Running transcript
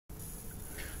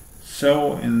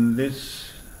So in this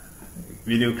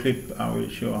video clip I will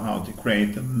show how to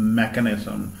create a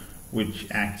mechanism which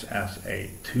acts as a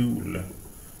tool.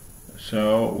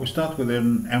 So we start with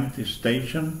an empty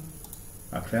station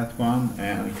like that one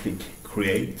and click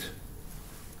create.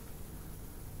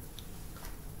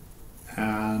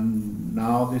 And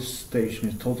now this station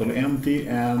is totally empty,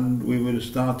 and we will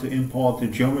start to import the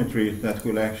geometry that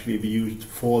will actually be used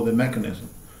for the mechanism.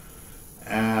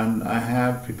 And I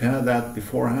have prepared that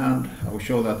beforehand. I will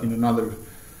show that in another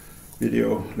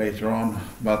video later on,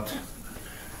 but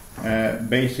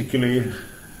basically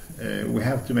we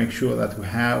have to make sure that we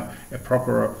have a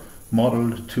proper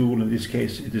model tool. In this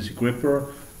case it is a gripper,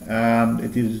 and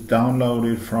it is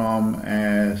downloaded from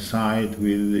a site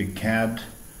with the CAD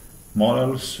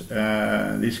models.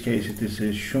 In this case it is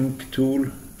a Schunk tool,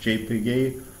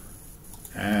 JPG,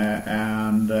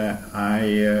 and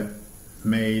I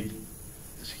made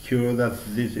secure that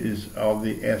this is of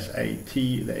the SAT,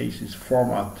 the ACES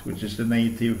format, which is the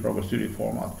native RobotStudio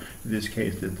format. In this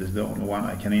case that is the only one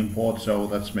I can import, so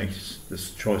that makes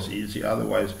this choice easy.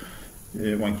 Otherwise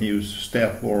one can use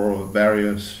step or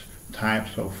various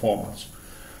types of formats.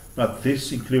 But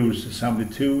this includes assembly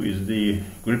 2 is the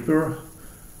gripper,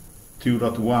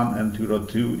 2.1 and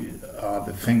 2.2 are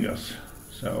the fingers,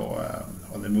 so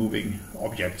are the moving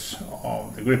objects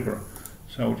of the gripper.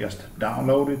 So just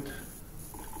download it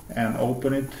and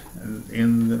open it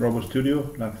in the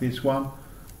RobotStudio like this one,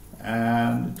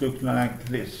 and it looks like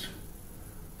this.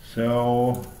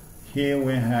 So here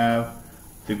we have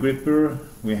the gripper,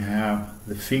 we have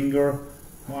the finger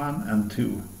 1 and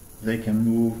 2. They can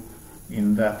move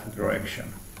in that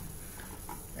direction,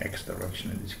 X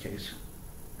direction in this case.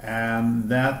 And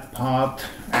that part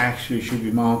actually should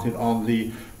be mounted on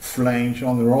the flange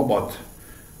on the robot.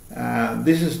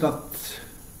 This is not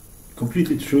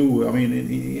completely true. I mean,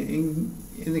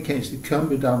 in the case it can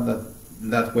be done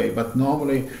that way, but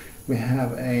normally we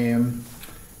have a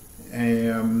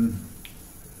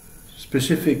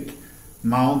specific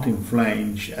mounting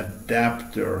flange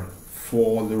adapter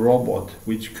for the robot,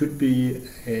 which could be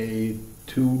a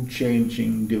tool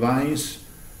changing device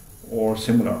or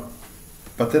similar.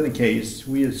 But in the case,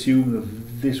 we assume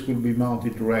that this will be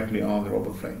mounted directly on the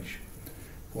robot flange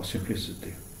for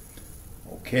simplicity.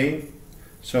 Okay,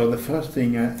 so the first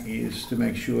thing is to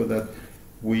make sure that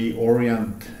we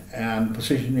orient and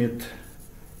position it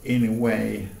in a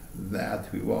way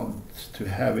that we want to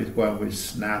have it when we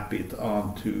snap it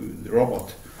onto the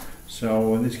robot.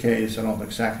 So in this case, I don't know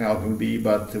exactly how it will be,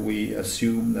 but we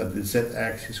assume that the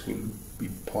Z-axis will be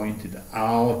pointed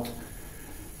out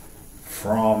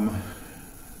from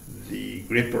the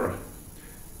gripper,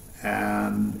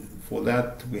 and for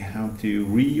that we have to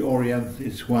reorient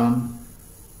this one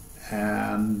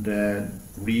and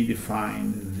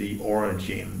redefine the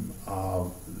origin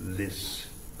of this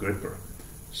gripper.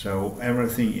 So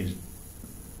everything is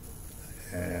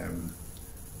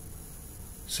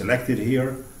selected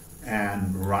here,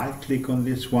 and right click on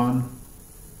this one,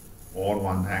 all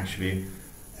one actually,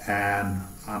 and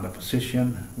under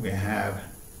position we have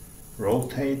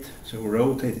rotate. So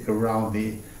rotate around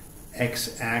the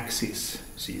x-axis.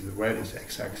 See, the red is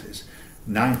x-axis,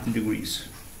 90 degrees,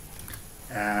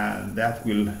 and that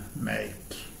will make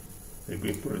the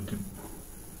gripper to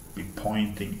be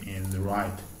pointing in the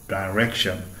right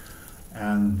direction.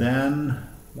 And then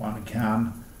one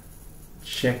can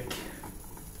check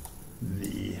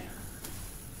the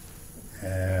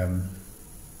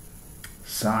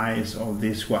size of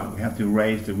this one. We have to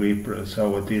raise the gripper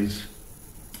so it is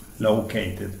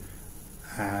located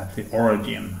at the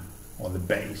origin or the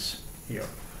base here.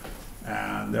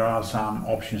 And there are some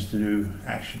options to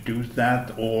do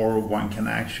that, or one can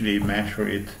actually measure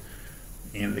it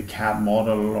in the CAD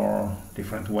model or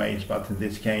different ways, but in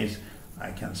this case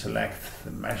I can select the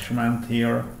measurement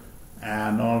here,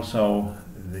 and also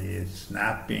the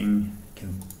snapping,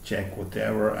 can check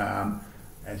whatever, and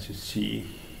as you see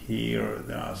here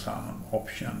there are some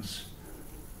options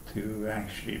to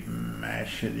actually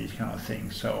measure these kind of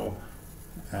things. So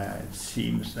it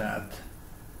seems that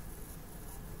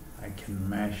I can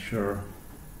measure,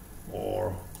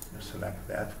 or select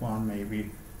that one,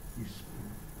 maybe is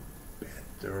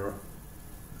better.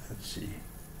 Let's see.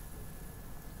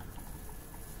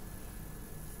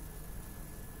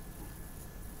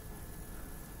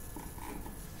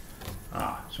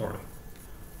 Sorry,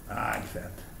 like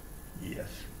that. Yes,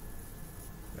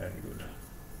 very good.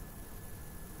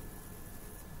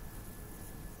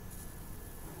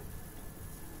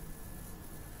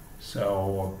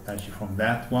 So actually from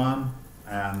that one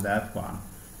and that one,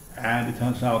 and it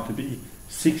turns out to be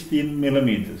 16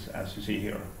 millimeters, as you see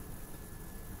here.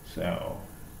 So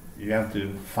you have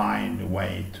to find a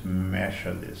way to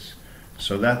measure this.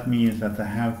 So that means that I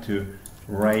have to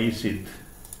raise it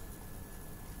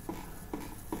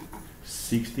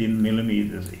 16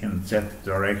 millimeters in Z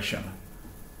direction.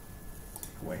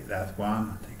 Take away that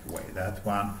one, take away that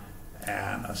one,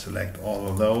 and I select all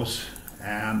of those,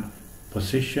 and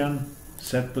position,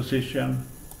 set position,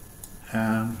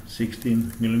 and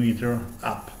 16 millimeter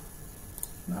up,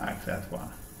 like that one,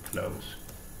 close.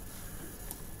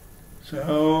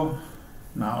 So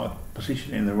now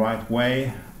position in the right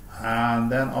way,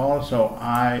 and then also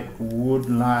I would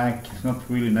like, it's not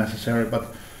really necessary,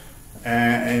 but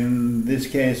in this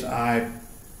case I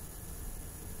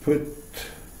put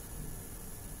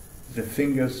the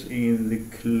fingers in the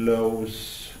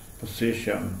close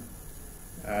position,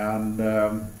 and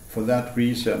for that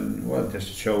reason, well, just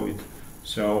to show it,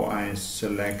 so I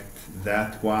select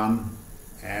that one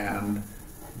and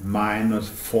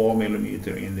 -4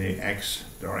 millimeter in the X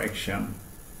direction,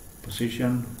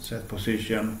 position, set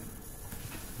position,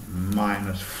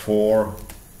 -4,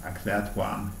 like that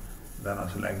one. Then I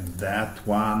select that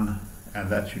one, and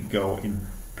that should go in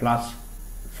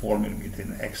 +4 millimeter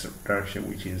in X direction,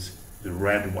 which is the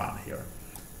red one here.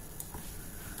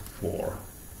 4,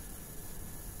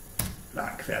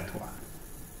 like that one.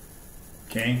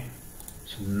 Okay,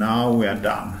 so now we are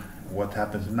done. What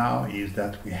happens now is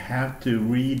that we have to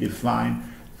redefine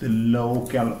the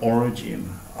local origin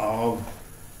of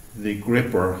the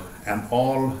gripper and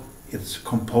all its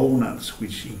components,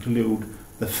 which include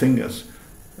the fingers.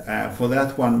 For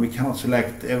that one we cannot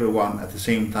select everyone at the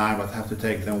same time, but have to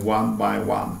take them one by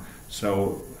one.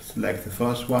 So select the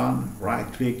first one,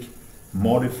 right click,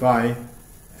 modify,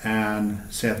 and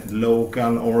set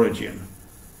local origin,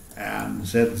 and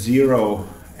set 0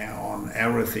 on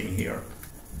everything here,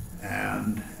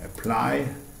 and apply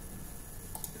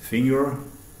the finger,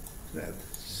 set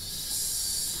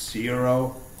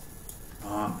 0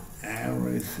 on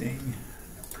everything,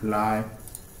 apply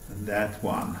that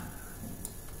one,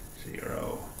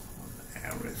 0 on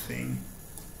everything,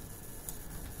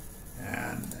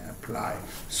 and apply.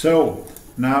 So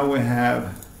now we have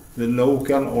the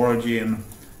local origin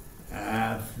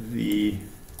as the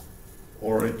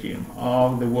origin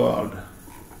of the world.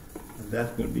 And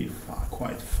that will be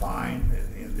quite fine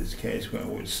in this case, when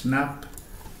we snap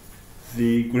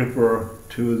the gripper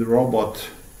to the robot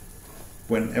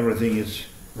when everything is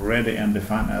ready and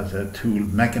defined as a tool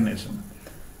mechanism.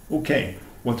 Okay,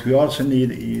 what we also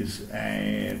need is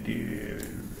a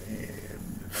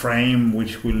frame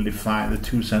which will define the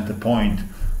tool center point.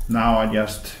 Now I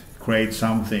just create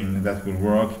something that will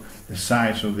work. The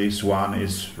size of this one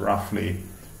is roughly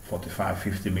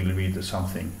 45-50 millimeters,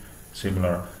 something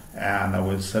similar, and I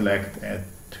will select a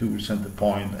tool center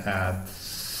point at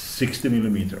 60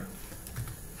 millimeter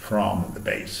from the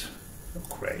base.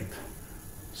 Great.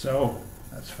 So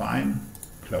that's fine.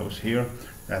 Close here.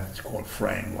 That's called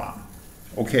frame 1.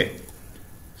 Okay.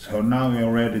 So now we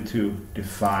are ready to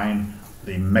define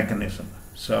the mechanism.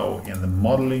 So in the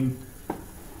modeling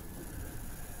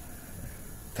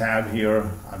tab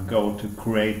here, I go to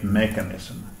create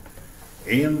mechanism.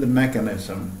 In the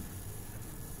mechanism,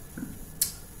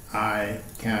 I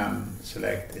can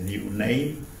select a new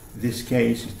name. In this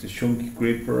case, it's the Schunk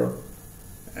gripper.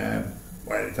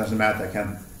 Well, it doesn't matter, I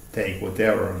can take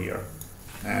whatever here.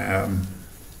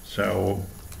 So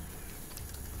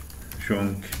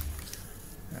Schunk,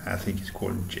 I think it's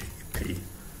called JP,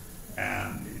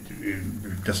 and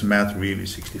it doesn't matter really,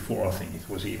 64 I think it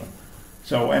was even.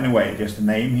 So anyway, just a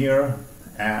name here,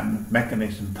 and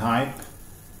mechanism type,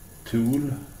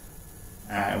 tool.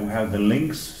 We have the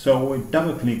links, so we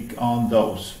double click on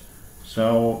those.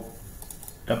 So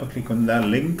double click on the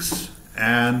links,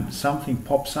 and something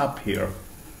pops up here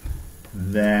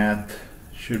that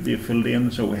should be filled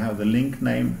in. So we have the link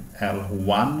name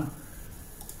L1.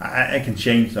 I can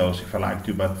change those if I like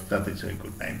to, but that is a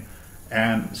good name.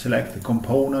 And select the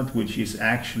component which is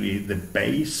actually the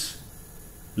base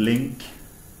link,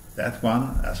 that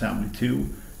one, assembly 2,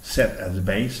 set as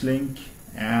base link,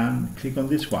 and click on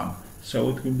this one. So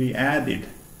it will be added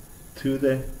to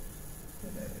the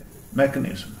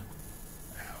mechanism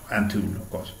and tool, of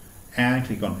course, and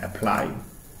click on apply.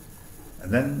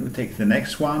 And then we take the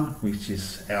next one, which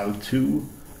is L2,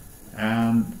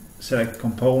 and select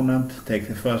component, take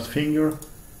the first finger,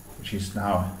 which is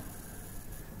now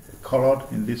colored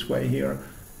in this way here,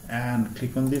 and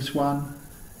click on this one,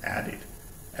 add it,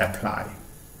 apply.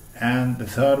 And the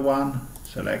third one,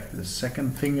 select the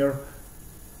second finger,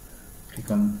 click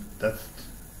on that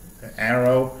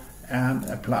arrow and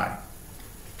apply.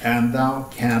 And now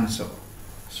cancel.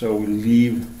 So we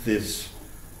leave this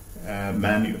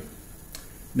menu.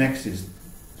 Next is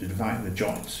to define the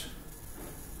joints.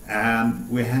 And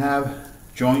we have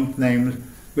joint names.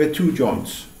 We have two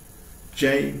joints,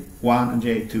 J1 and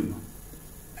J2,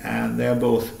 and they are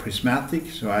both prismatic,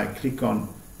 so I click on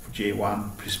for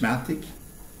J1 prismatic.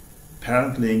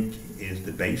 Parent link is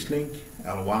the base link,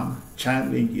 L1,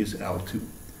 child link is L2,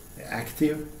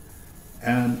 active.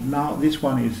 And now this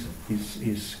one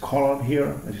is colored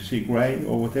here, as you see, gray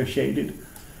or whatever shaded,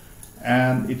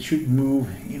 and it should move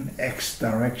in X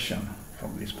direction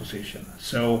from this position.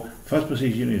 So first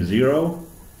position is 0,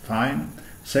 fine.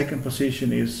 Second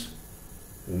position is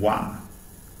 1,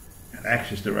 and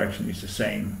axis direction is the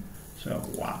same, so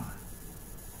 1.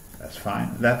 That's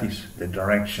fine. That is the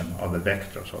direction of the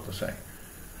vector, so to say.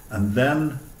 And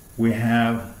then we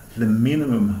have the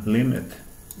minimum limit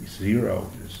is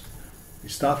 0. We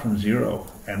start from 0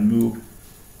 and move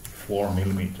 4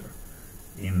 millimeter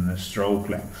in stroke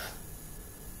length.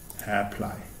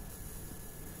 Apply.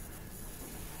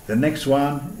 The next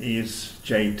one is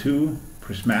J2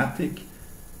 prismatic.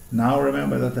 Now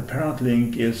remember that the parent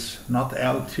link is not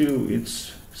L2,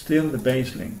 it's still the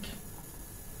base link.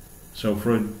 So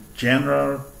for a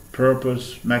general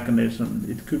purpose mechanism,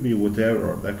 it could be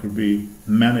whatever. There could be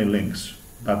many links,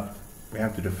 but we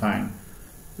have to define.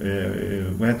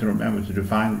 We have to remember to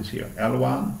define this here.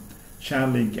 L1,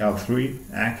 child link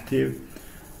L3, active,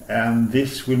 and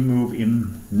this will move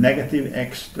in negative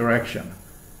X direction.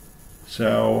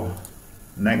 So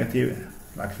negative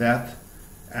like that,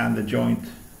 and the joint,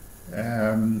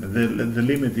 the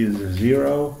limit is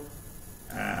 0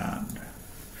 and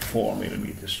 4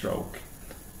 millimeter stroke.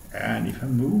 And if I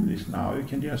move this now, you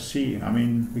can just see, I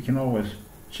mean, we can always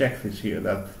check this here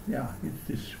that, yeah,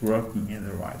 it is working in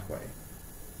the right way.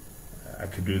 I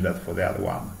could do that for the other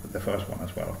one, but the first one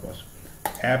as well, of course.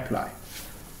 Apply.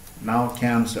 Now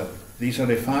cancel. These are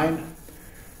defined.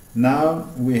 Now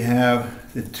we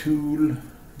have the tool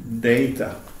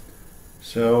data.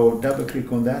 So double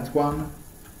click on that one,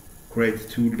 create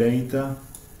tool data.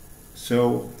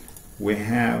 So we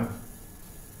have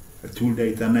a tool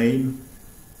data name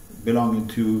belonging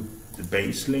to the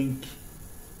base link,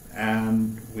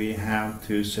 and we have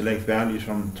to select values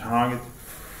from target,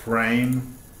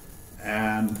 frame,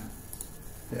 and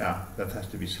yeah, that has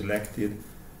to be selected,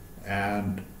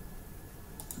 and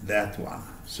that one.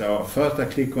 So first I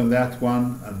click on that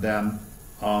one and then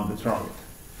on the target,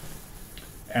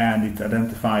 and it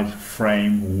identifies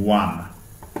frame 1.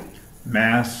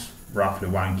 Mass roughly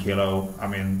 1 kilo. I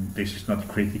mean, this is not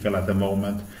critical at the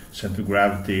moment. Center of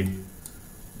gravity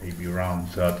maybe around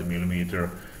 30 millimeter.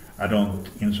 I don't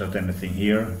insert anything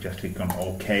here, just click on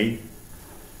OK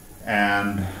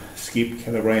and skip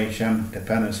calibration,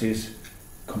 dependencies,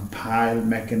 compile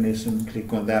mechanism,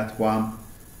 click on that one,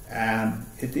 and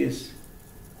it is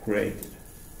created.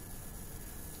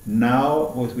 Now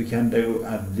what we can do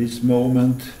at this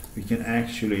moment, we can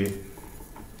actually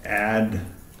add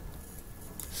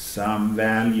some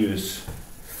values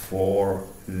for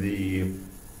the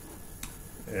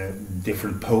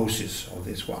different poses of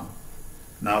this one.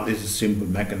 Now this is a simple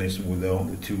mechanism with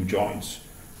only 2 joints,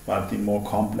 but in more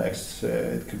complex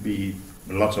it could be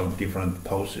lots of different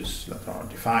poses that are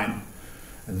defined,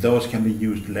 and those can be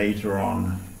used later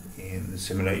on in the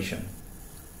simulation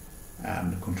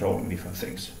and controlling different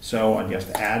things. So I just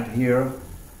add here,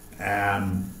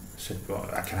 and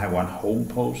I can have one home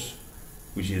pose,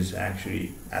 which is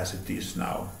actually as it is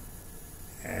now.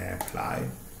 Apply,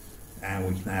 and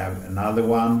we can have another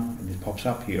one, and it pops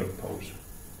up here, pose,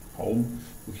 home.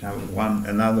 We can have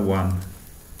another one,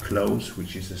 close,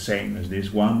 which is the same as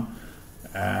this one,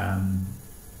 and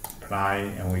apply,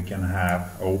 and we can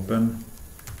have open.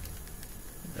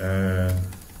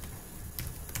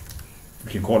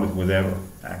 We can call it whatever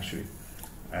actually,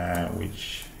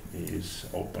 which is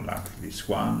open like this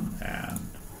one, and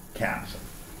cancel.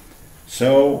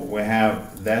 So we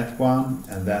have that one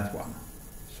and that one.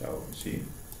 So see,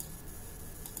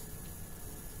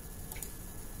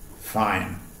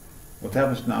 fine. What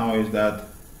happens now is that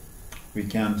we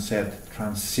can set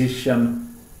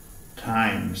transition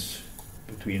times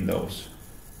between those,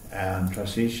 and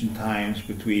transition times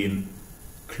between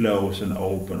close and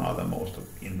open are the most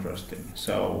interesting.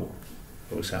 So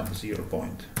for example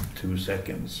 0.2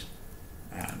 seconds,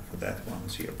 and for that one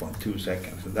 0.2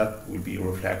 seconds, and that will be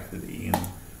reflected in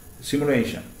the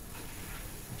simulation.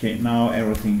 Okay, now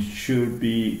everything should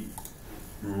be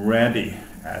ready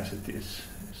as it is.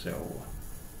 So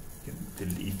you can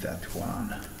delete that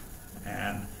one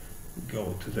and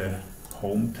go to the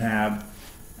home tab,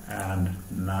 and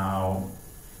now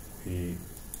we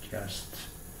just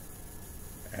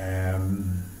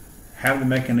have the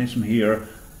mechanism here,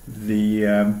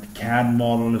 the CAD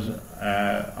models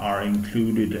are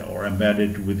included or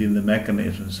embedded within the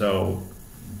mechanism, so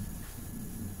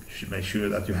you should make sure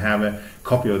that you have a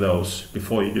copy of those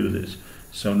before you do this.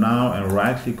 So now I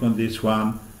right click on this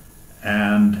one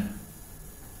and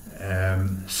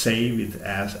save it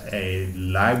as a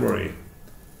library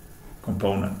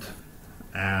component,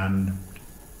 and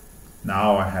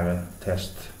now I have a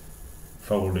test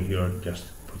folder here. Just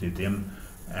put it in,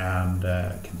 and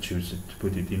can choose it to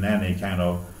put it in any kind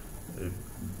of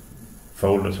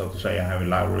folder, so to say. I have a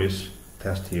libraries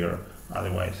test here,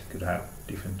 otherwise I could have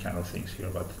different kind of things here,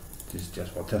 but this is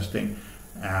just for testing,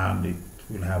 and it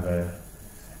will have a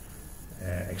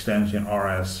extension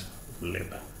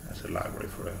rs-lib as a library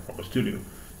for a RobotStudio.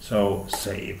 So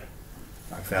save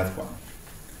like that one,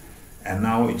 and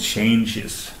now it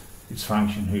changes its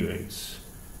function here. It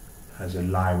has a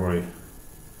library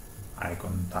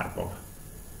icon type of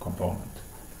component.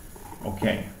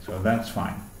 Okay, so that's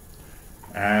fine.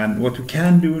 And what we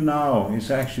can do now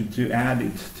is actually to add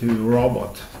it to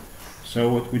robot.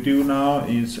 So what we do now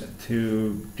is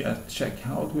to just check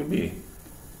how it will be.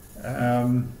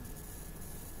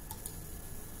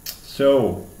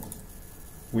 So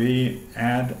we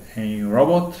add a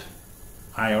robot,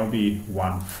 IRB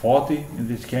 140 in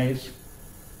this case,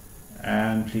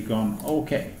 and click on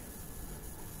OK.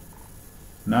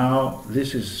 Now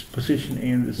this is positioned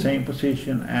in the same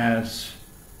position as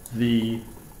the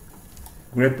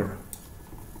gripper,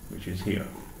 which is here.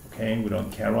 Okay, we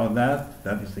don't care about that.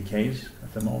 That is the case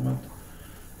at the moment,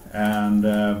 and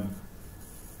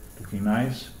looking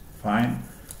nice, fine.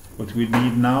 What we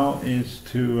need now is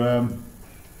to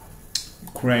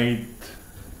create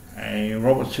a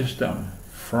robot system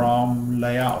from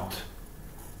layout.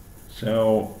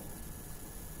 So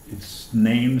it's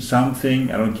named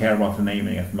something. I don't care about the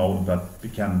naming at the moment, but we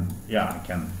can, I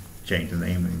can change the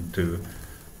name into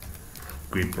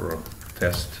gripper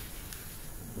test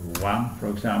 1, for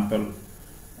example,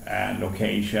 and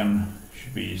location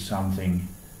should be something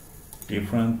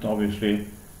different, obviously.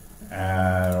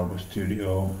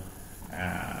 RobotStudio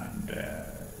and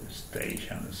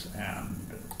stations and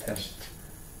test,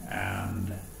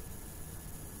 and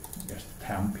just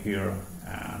temp here,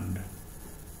 and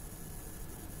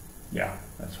yeah,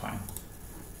 that's fine.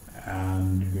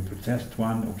 And we put test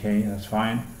 1, okay, that's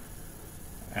fine.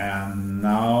 And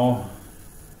now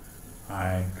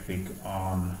I click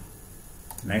on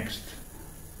next,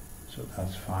 so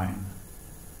that's fine,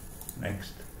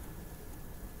 next.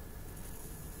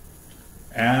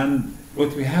 And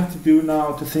what we have to do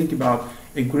now to think about,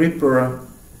 a gripper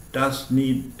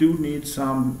do need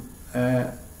some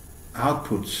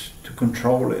outputs to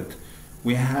control it.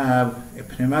 We have a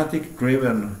pneumatic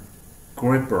driven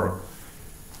gripper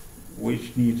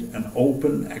which needs an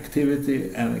open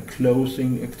activity and a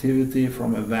closing activity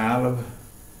from a valve,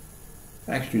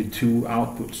 actually 2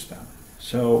 outputs then.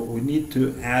 So we need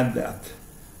to add that.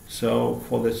 So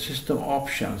for the system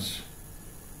options,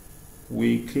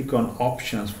 we click on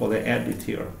options for the edit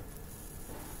here.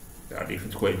 There are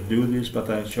different ways to do this, but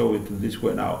I show it in this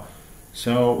way now.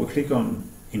 So we click on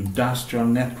industrial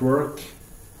network,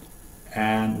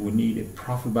 and we need a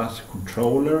Profibus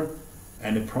controller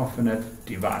and a Profinet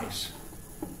device.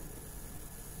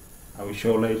 I will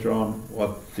show later on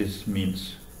what this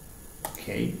means.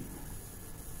 Okay,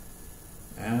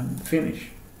 and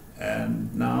finish,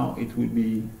 and now it will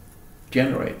be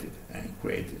generated and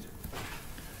created.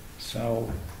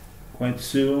 So quite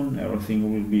soon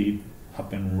everything will be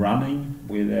up and running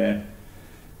with a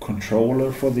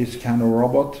controller for this kind of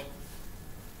robot.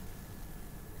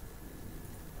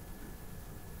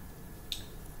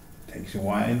 Takes a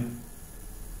while.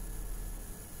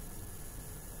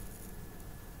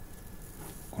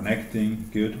 Connecting,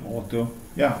 good, auto.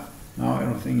 Yeah, now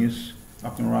everything is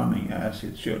up and running as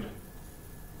it should.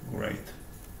 Great.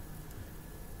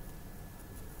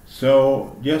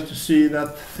 So just to see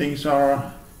that things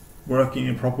are working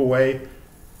in a proper way,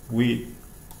 we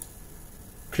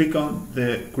click on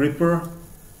the gripper,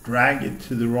 drag it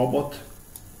to the robot,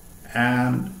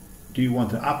 and do you want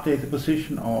to update the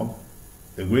position of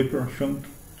the gripper, Schunk,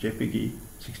 JPG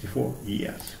 64?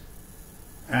 Yes.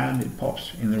 And it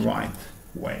pops in the right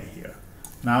way here.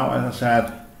 Now, as I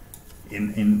said,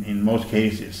 in most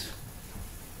cases,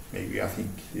 maybe I think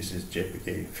this is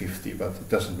JPG 50, but it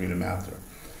doesn't really matter.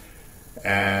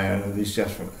 And this is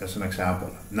just as an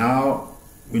example. Now,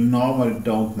 we normally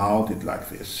don't mount it like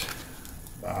this,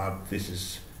 but this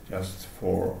is just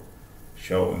for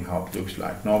showing how it looks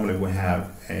like. Normally we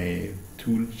have a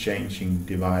tool changing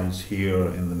device here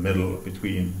in the middle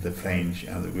between the flange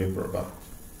and the gripper, but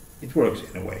it works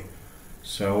in a way.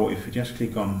 So if you just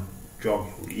click on jog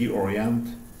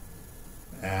reorient,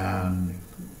 and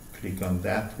click on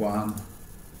that one,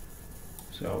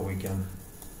 so we can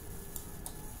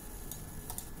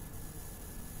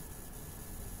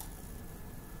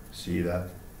see that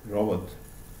the robot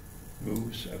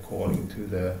moves according to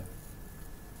the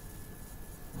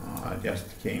I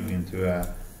just came into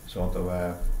a sort of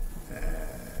a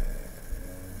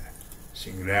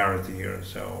singularity here,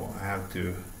 so I have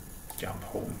to jump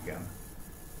home again.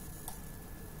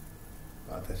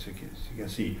 But as you can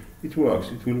see, it works.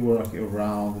 It will work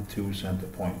around the 2 center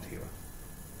point here,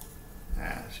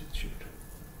 as it should.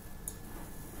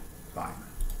 Fine.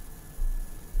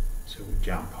 So we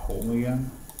jump home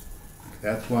again, like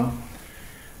that one.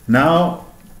 Now,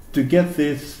 to get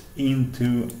this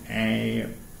into a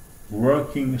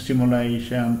working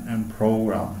simulation and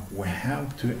program, we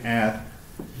have to add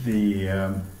the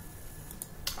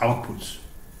outputs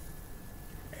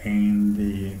in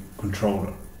the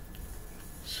controller.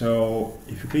 So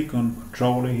if you click on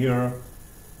controller here,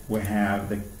 we have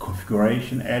the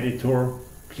configuration editor.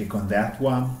 Click on that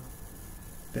one,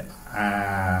 the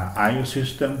IO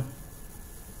system,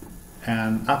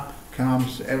 and up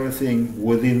comes everything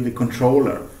within the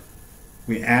controller.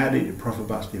 We added a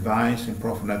Profibus device and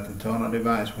Profinet internal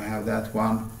device. We have that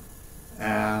one,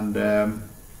 and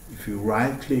if you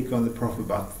right click on the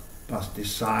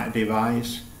Profibus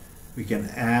device, we can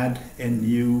add a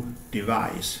new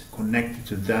device connected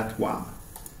to that one.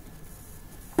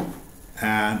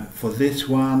 And for this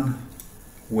one,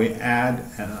 we add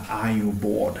an IO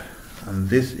board, and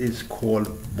this is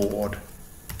called board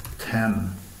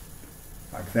 10.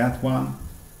 Like that one,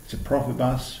 it's a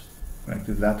Profibus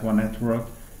connected to that one network,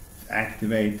 it's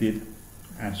activated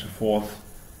and so forth,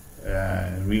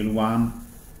 real one,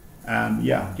 and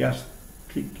yeah, just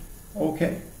click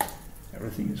OK.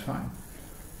 Everything is fine.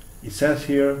 It says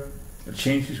here the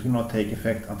changes will not take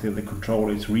effect until the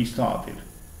controller is restarted.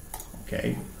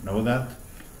 Okay, know that.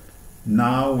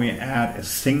 Now we add a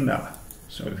signal.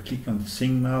 So if you click on the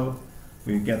signal,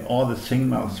 we get all the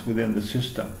signals within the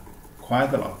system,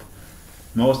 quite a lot.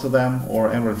 Most of them, or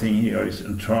everything here, is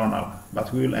internal,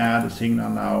 but we will add a signal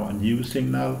now, a new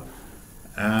signal,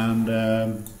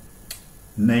 and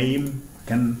name,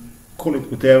 can call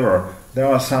it whatever. There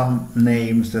are some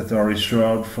names that are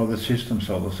reserved for the system,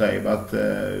 so to say, but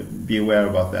be aware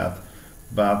about that.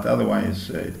 But otherwise,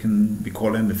 it can be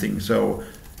called anything. So,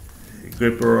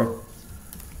 gripper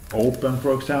open,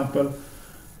 for example,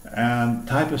 and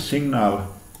type of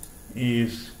signal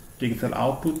is digital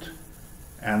output,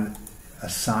 and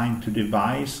assigned to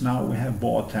device. Now we have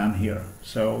board 10 here,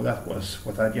 so that was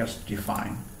what I just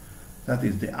defined. That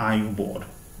is the IO board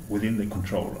within the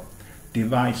controller.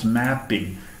 Device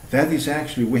mapping, that is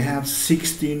actually, we have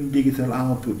 16 digital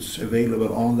outputs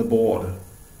available on the board,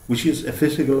 which is a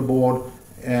physical board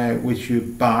which you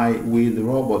buy with the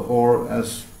robot, or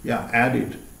as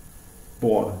added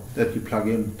board that you plug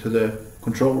into the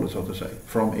controller, so to say,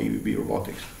 from ABB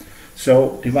Robotics.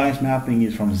 So device mapping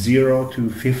is from 0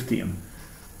 to 15.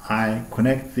 I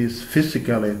connect this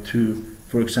physically to,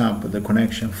 for example, the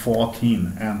connection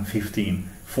 14 and 15.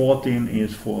 14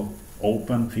 is for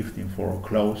open, 15 for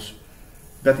close.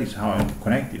 That is how I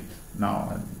connect it.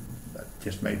 Now I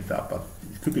just made it up, but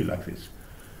it could be like this.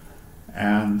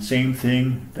 And same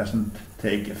thing, doesn't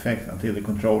take effect until the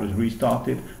control is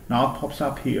restarted. Now it pops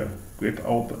up here, grip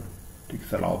open,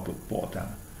 digital output board 10.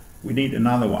 We need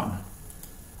another one,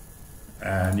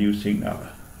 a new signal.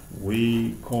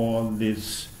 We call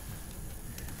this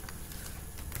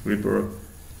gripper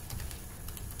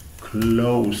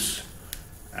close,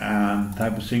 and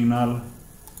type of signal,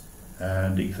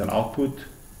 digital output,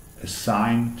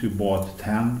 assigned to board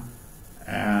 10,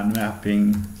 and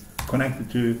mapping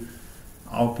connected to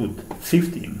output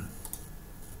 15.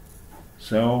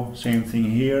 So same thing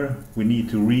here, we need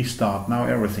to restart. Now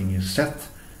everything is set.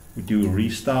 We do a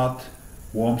restart,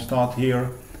 warm start here,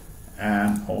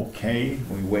 and OK,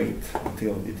 we wait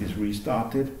until it is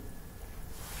restarted.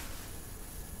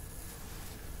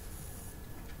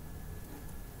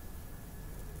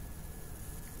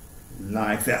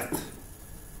 Like that.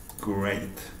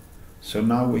 Great. So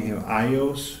now we have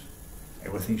IOs.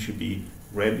 Everything should be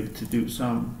ready to do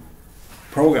some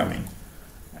programming.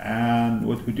 And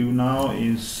what we do now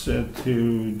is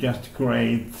to just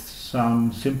create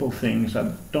some simple things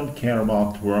that don't care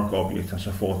about work objects and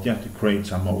so forth, just to create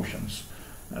some motions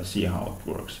and see how it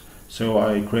works. So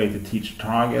I create a teach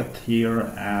target here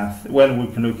as well.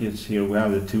 We can look at here, we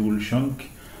have the tool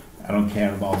Schunk. I don't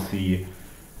care about the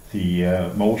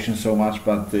motion so much,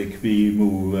 but it could be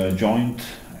move joint,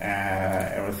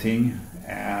 everything,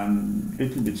 and a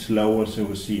little bit slower, so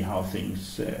we'll see how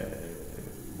things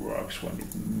works when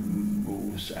it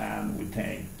moves. And we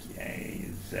take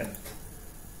set,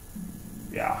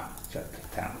 yeah, set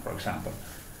 10 for example.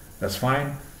 That's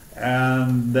fine.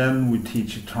 And then we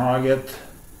teach a target,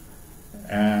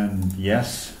 and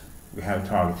yes, we have a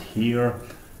target here,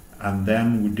 and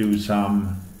then we do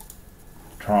some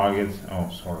targets. Oh,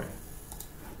 sorry.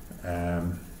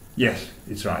 Yes,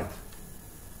 it's right.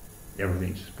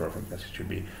 Everything is perfect as it should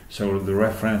be. So the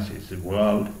reference is the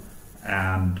world,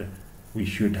 and we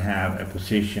should have a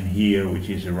position here which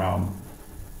is around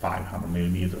 500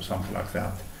 millimeters or something like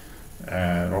that.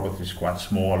 Robot is quite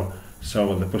small,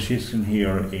 so the position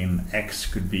here in X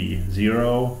could be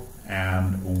 0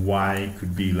 and Y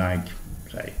could be like,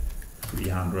 say,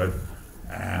 300,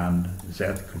 and Z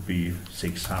could be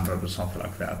 600 or something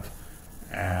like that.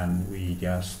 And we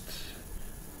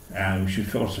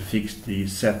should also fix the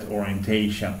set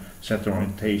orientation. Set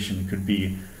orientation could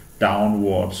be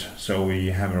downwards, so we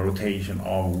have a rotation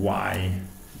of Y,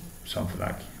 something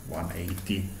like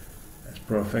 180. That's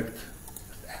perfect.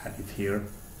 Just add it here,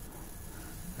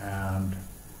 and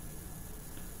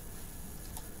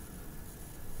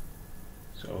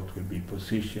so it will be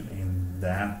positioned in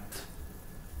that.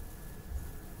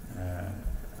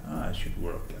 It should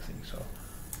work, I think so.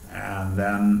 And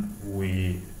then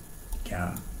we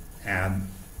can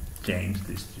change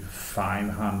this to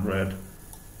 500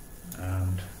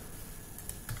 and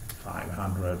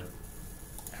 500,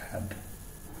 add,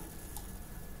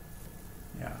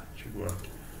 yeah, it should work.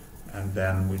 And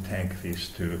then we take this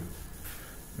to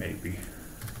maybe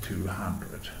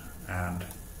 200 and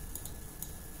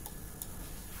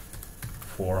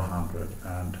 400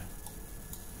 and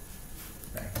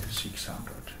back to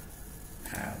 600,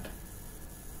 add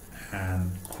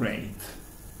and create.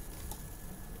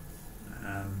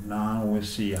 And now we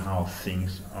see how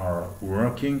things are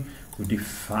working. We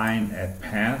define a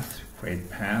path, create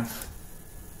path.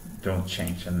 Don't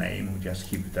change the name, we just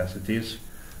keep it as it is.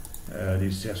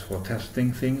 This is just for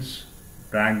testing things.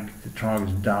 Drag the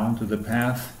targets down to the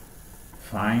path,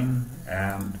 fine,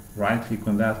 and right click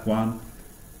on that one,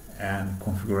 and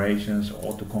configurations,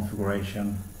 auto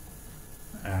configuration,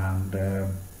 and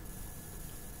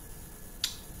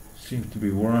seems to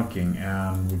be working.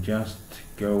 And we just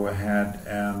go ahead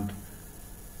and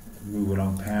move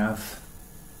along path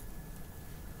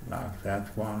like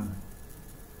that one.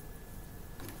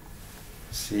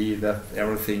 See that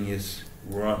everything is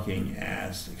working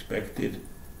as expected.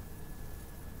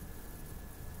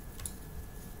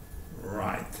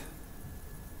 Right.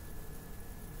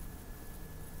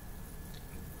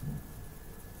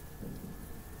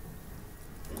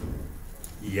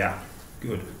 Yeah,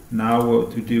 good. Now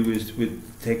what we do is we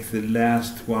take the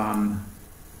last one,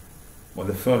 or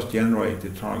the first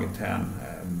generated target 10,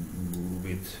 move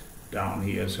it down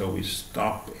here so we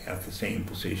stop at the same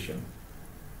position.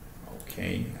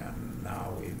 Okay, and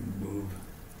now we move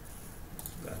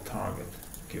that target.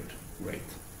 Good, great.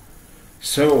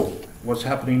 So what's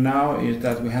happening now is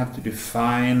that we have to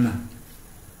define,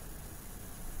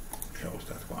 close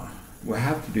that one, we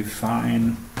have to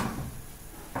define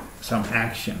some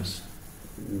actions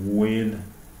with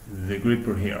the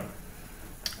gripper here,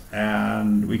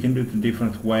 and we can do it in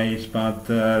different ways, but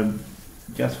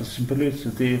just for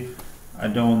simplicity I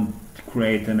don't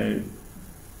create any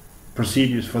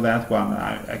procedures for that one.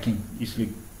 I can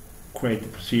easily create a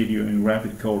procedure in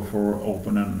rapid code for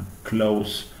open and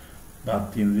close,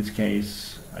 but in this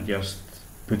case I just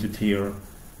put it here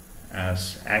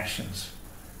as actions.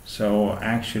 So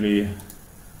actually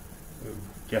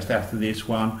just after this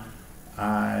one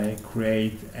I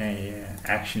create a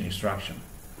action instruction,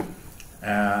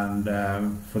 and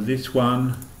for this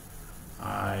one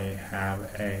I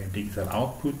have a digital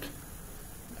output,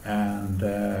 and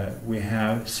we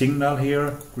have signal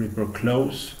here, gripper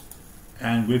close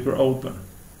and gripper open.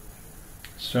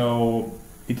 So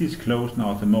it is closed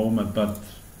now at the moment, but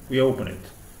we open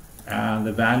it, and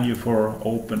the value for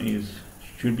open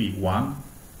should be 1.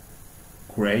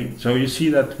 Great. So you see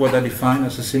that what I define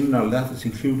as a signal, that is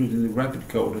included in the rapid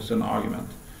code as an argument.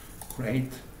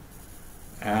 Great.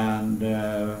 And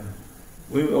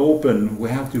we open, we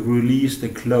have to release the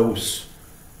close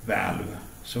value.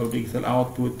 So digital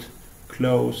output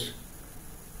close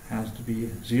has to be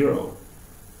 0.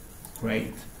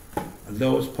 Great. And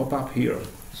those pop up here.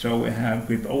 So we have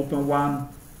grip open 1,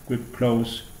 grip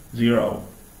close 0.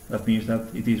 That means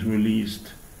that it is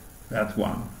released, that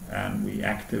one, and we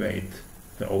activate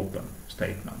the open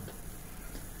statement.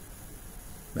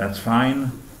 That's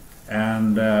fine.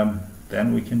 And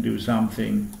then we can do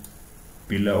something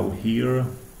below here.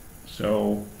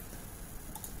 So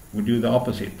we do the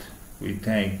opposite. We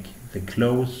take the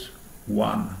close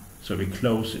 1, so we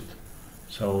close it.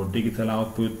 So digital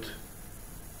output,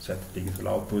 set digital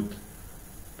output,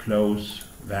 close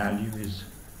value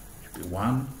should be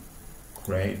 1,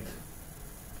 great,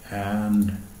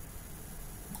 and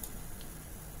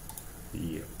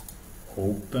the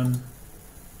open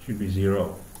should be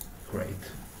 0,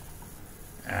 great,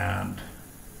 and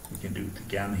we can do it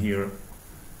again here.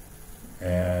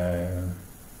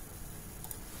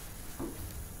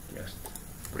 Just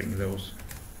bring those,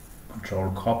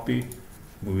 control copy,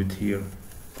 move it here,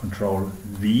 control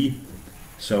V,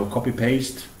 so copy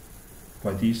paste,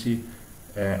 quite easy.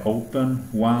 Open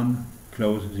 1,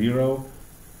 close 0,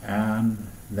 and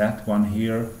that one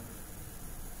here,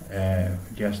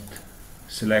 just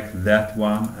select that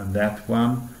one and that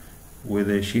one with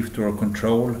a shift or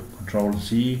control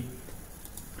C,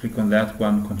 click on that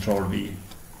one, control V.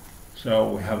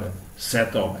 So we have a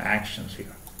set of actions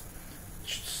here. It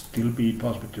should still be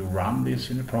possible to run this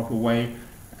in a proper way,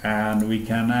 and we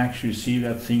can actually see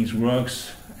that things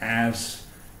works as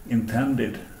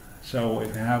intended. So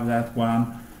if we have that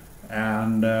one,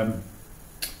 and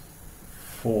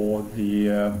for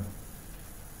the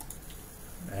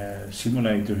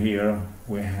simulator here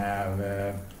we have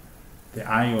the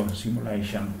I/O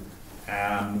simulation,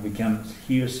 and we can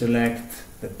here select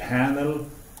the panel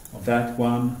of that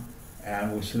one,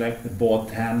 and we select the board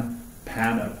 10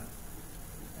 panel,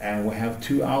 and we have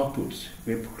 2 outputs,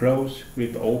 grip close,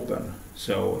 grip open.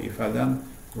 So if I then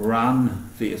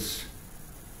run this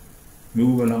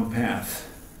move along path,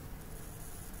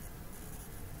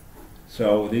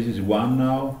 so this is 1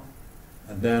 now,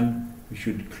 and then we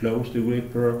should close the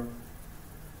gripper.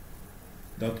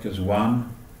 That goes 1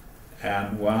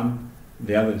 and 1,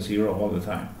 the other 0 all the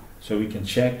time. So we can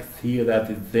check here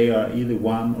that they are either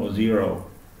 1 or 0.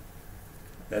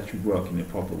 That should work in a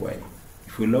proper way.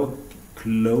 If we look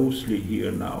closely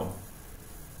here now,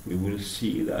 we will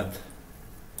see that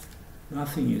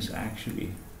nothing is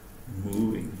actually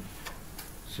moving.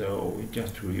 So we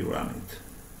just rerun it.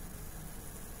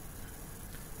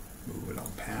 Move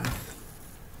along path.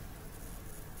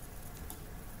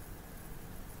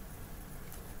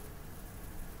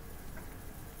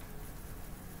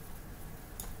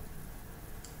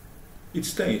 It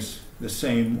stays the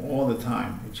same all the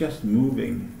time. It's just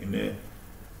moving in a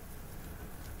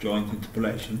joint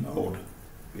interpolation mode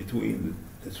between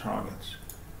the targets.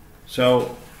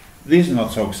 So this is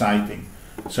not so exciting.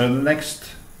 So the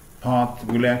next part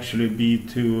will actually be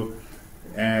to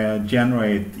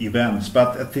generate events,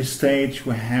 but at this stage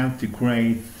we have to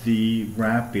create the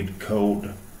rapid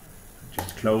code.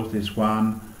 Just close this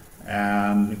one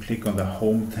and click on the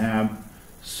Home tab,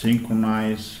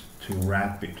 synchronize to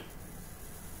rapid.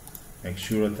 Make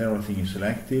sure that everything is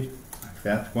selected, like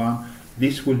that one.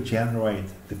 This will generate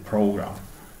the program.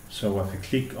 So if I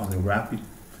click on the rapid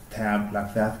tab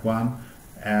like that one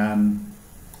and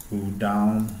move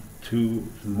down to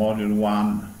module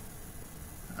 1,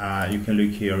 you can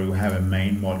look here, we have a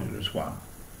main module as well.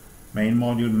 Main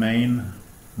module,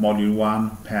 module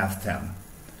 1, path 10.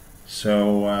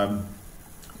 So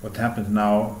what happens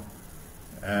now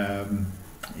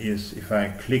is if I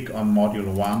click on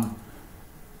module 1,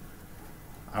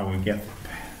 I will get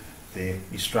the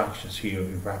instructions here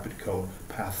in rapid code,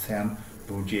 path 10,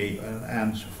 bougie,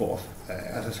 and so forth.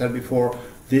 As I said before,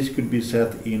 this could be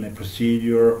set in a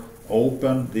procedure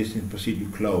open, this in procedure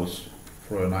close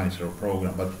for a nicer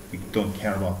program, but we don't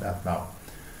care about that now.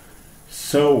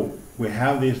 So we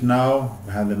have this now,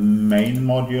 we have the main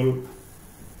module.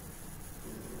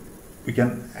 We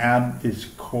can add this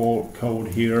code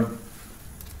here,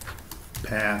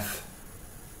 path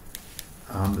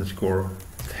underscore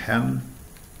 10,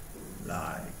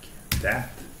 like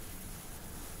that,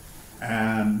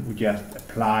 and we just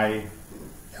apply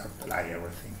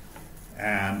everything,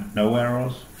 and no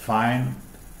errors, fine.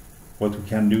 What we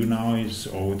can do now is,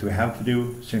 or what we have to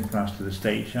do, synchronize to the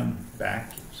station,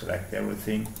 back, select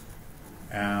everything,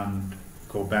 and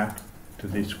go back to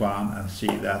this one and see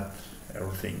that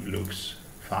everything looks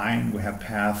fine. We have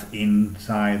path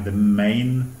inside the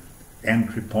main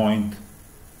entry point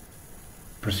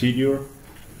procedure.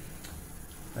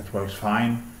 That works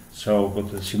fine. So go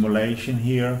to the simulation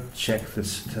here, check the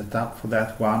setup for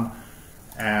that one,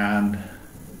 and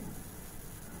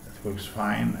that works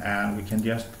fine. And we can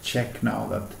just check now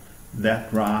that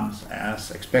that runs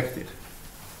as expected.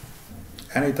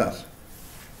 And it does.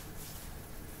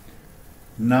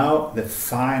 Now the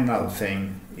final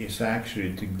thing is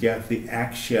actually to get the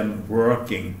action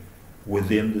working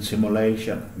within the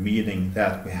simulation, meaning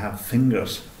that we have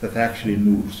fingers that actually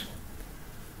moves.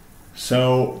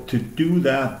 So to do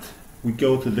that, we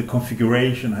go to the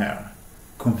configuration here,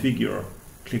 configure,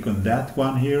 click on that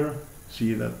one here,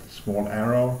 see that small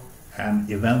arrow, and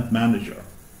event manager.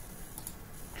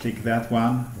 Click that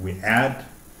one, we add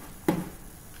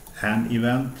and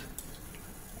event,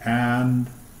 and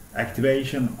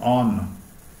activation on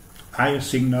IO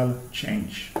signal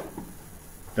change.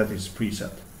 That is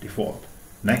preset default.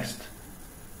 Next,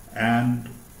 and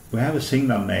we have a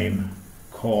signal name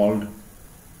called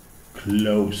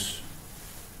close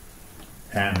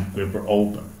and gripper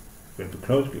open. Gripper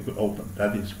close, gripper open.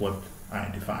 That is what I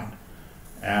defined.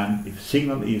 And if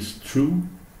signal is true,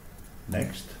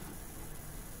 next,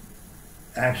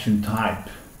 action type.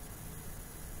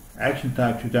 Action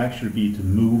type should actually be to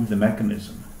move the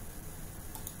mechanism,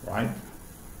 right?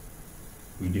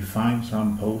 We define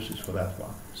some poses for that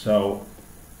one. So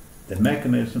the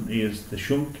mechanism is the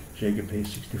Schunk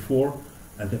JGP64,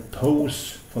 and the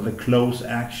pose for the close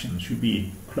action should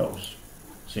be close.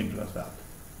 Simple as that.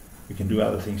 We can do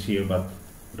other things here, but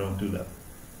we don't do that.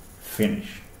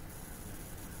 Finish.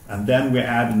 And then we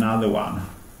add another one.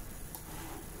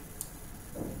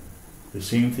 The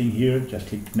same thing here, just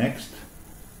click next,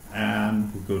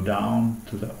 and we go down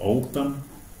to the open,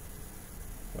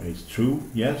 where it's true,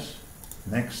 yes,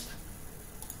 next,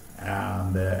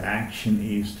 and the action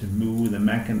is to move the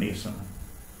mechanism.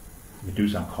 We do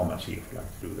some comments here if you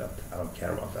like to do that, I don't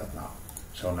care about that now.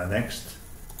 So the next,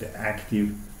 the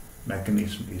active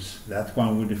mechanism is that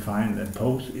one we define, the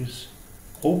pose is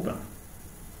open,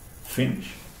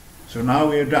 finish. So now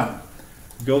we are done.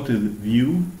 Go to the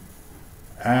view,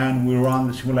 and we run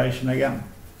the simulation again.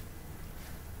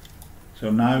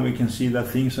 So now we can see that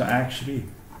things are actually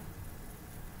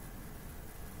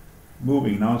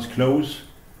moving. Now it's close,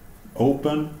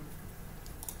 open,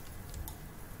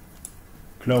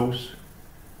 close,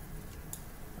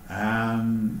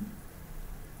 and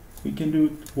we can do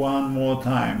it one more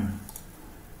time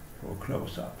for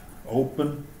close up.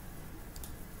 Open,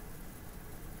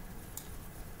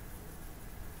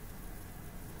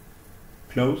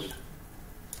 close,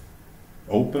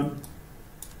 open,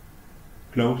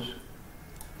 close.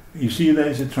 You see there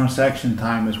is a transaction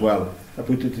time as well. I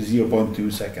put it to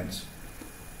 0.2 seconds.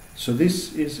 So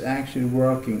this is actually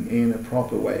working in a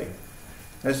proper way.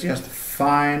 Let's just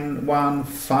find one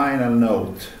final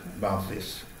note about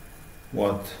this.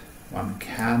 What one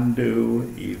can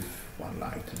do if one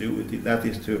likes to do it, that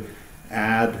is to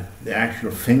add the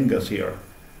actual fingers here.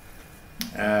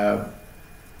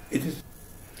 It is.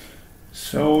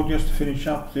 So just to finish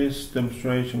up this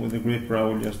demonstration with the gripper, I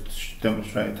will just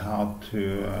demonstrate how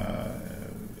to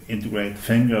integrate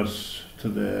fingers to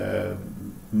the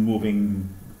moving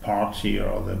parts here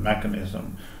of the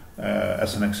mechanism.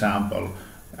 As an example,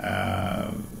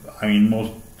 I mean,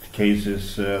 most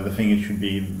cases the fingers should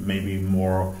be maybe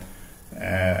more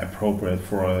appropriate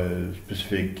for a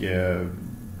specific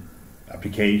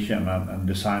application and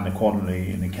designed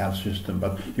accordingly in the CAD system,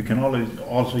 but you can always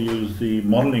also use the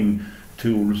modeling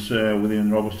tools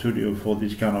within RobotStudio for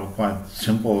these kind of quite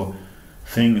simple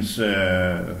things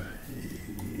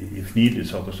if needed,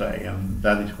 so to say, and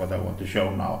that is what I want to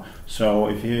show now. So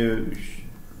if you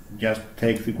just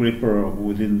take the gripper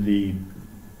within the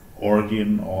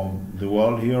origin of the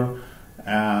world here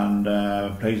and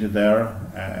place it there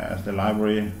as the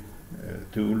library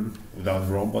tool without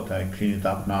the robot, I clean it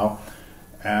up now,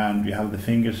 and you have the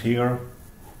fingers here,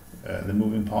 the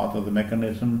moving part of the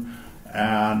mechanism.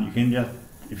 And you can just,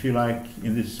 if you like,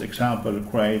 in this example,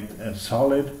 create a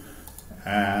solid,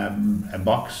 a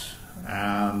box,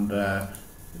 and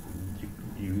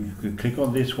you click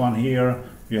on this one here.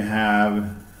 You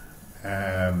have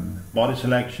body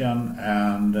selection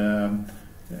and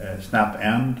snap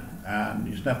end, and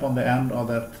you snap on the end of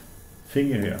that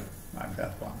finger here, like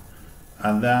that one.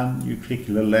 And then you click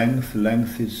the length.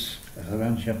 Length is, as I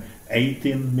mentioned,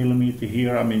 18 millimeter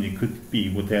here. I mean, it could be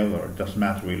whatever, it doesn't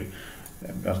matter really.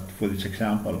 Just for this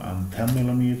example, and 10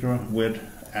 millimeter width,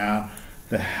 and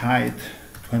the height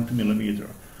 20 millimeter,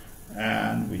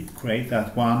 and we create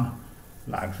that one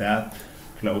like that,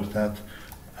 close that,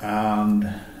 and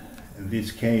in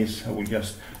this case I will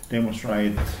just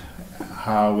demonstrate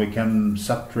how we can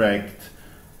subtract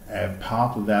a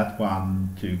part of that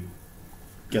one to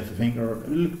get the finger a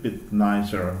little bit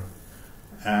nicer,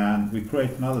 and we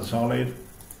create another solid,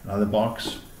 another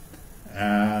box,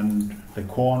 and the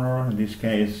corner, in this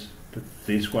case, put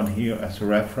this one here as a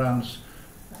reference,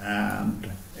 and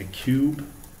a cube,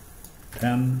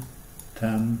 10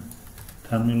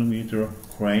 millimeter,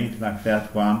 great, like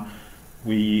that one.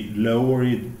 We lower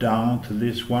it down to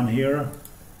this one here,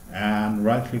 and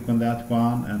right click on that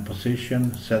one, and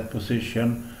position, set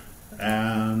position,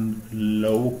 and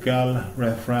local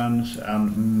reference,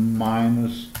 and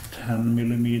minus 10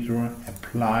 millimeter,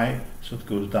 apply, so it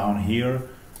goes down here.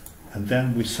 And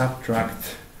then we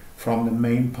subtract from the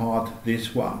main part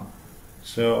this one.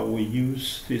 So we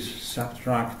use this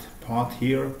subtract part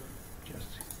here,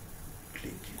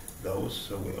 those.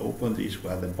 So we open this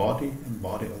where the body and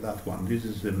body of that one. This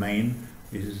is the main,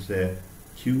 this is the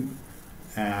cube,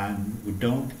 and we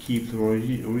don't keep the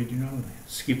original,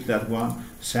 skip that one,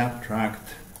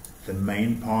 subtract the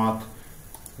main part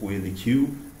with the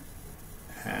cube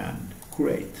and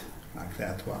create like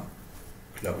that one.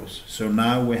 Close. So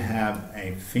now we have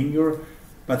a finger,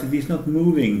 but it is not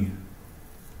moving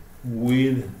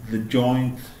with the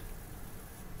joint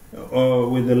or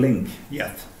with the link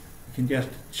yet. You can just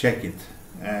check it.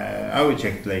 I will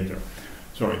check it later.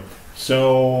 Sorry.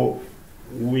 So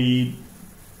we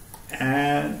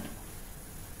add,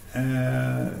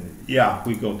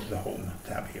 we go to the home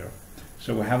tab here.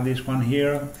 So we have this one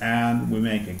here, and we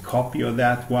make a copy of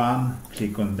that one,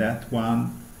 click on that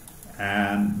one,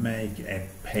 and make a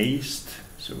paste.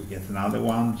 So we get another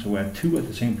one. So we have two at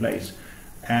the same place.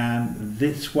 And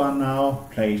this one now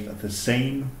placed at the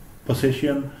same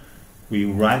position. We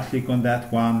right click on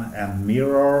that one and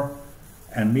mirror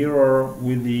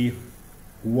with the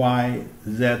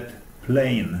YZ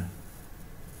plane,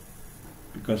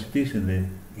 because it is in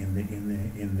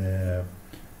the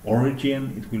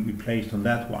origin, it will be placed on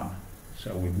that one.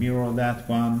 So we mirror that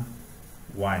one,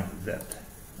 YZ,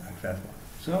 like that one.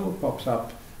 So it pops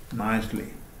up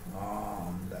nicely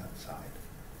on that side.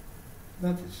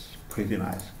 That is pretty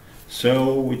nice.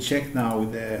 So we check now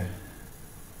the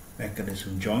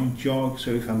mechanism joint jog.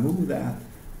 So if I move that,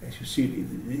 as you see,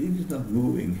 it is not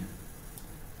moving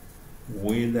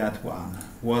with that one.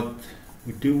 What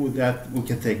we do with that, we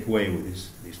can take away with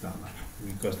this number,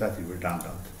 because that is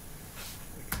redundant.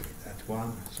 We create that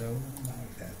one, so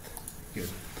like that. Good.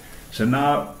 So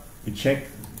now we check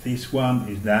this one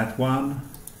is that one.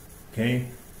 Okay.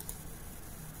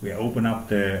 We open up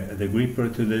the gripper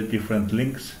to the different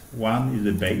links. One is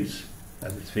the base,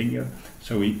 that is finger.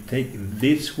 So we take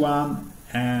this one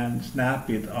and snap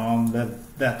it on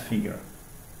that finger.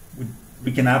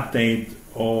 We can update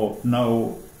or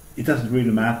no, it doesn't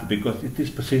really matter, because it is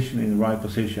positioned in the right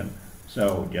position.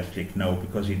 So just click no,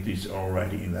 because it is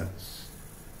already in that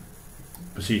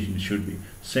position it should be.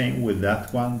 Same with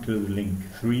that one to the link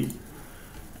 3.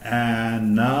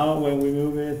 And now when we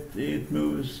move it, it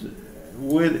moves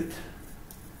with it.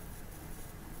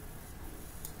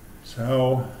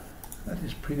 So that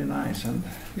is pretty nice, and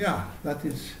yeah, that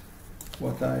is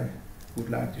what I would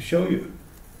like to show you.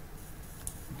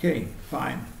 Okay,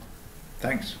 fine.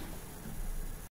 Thanks.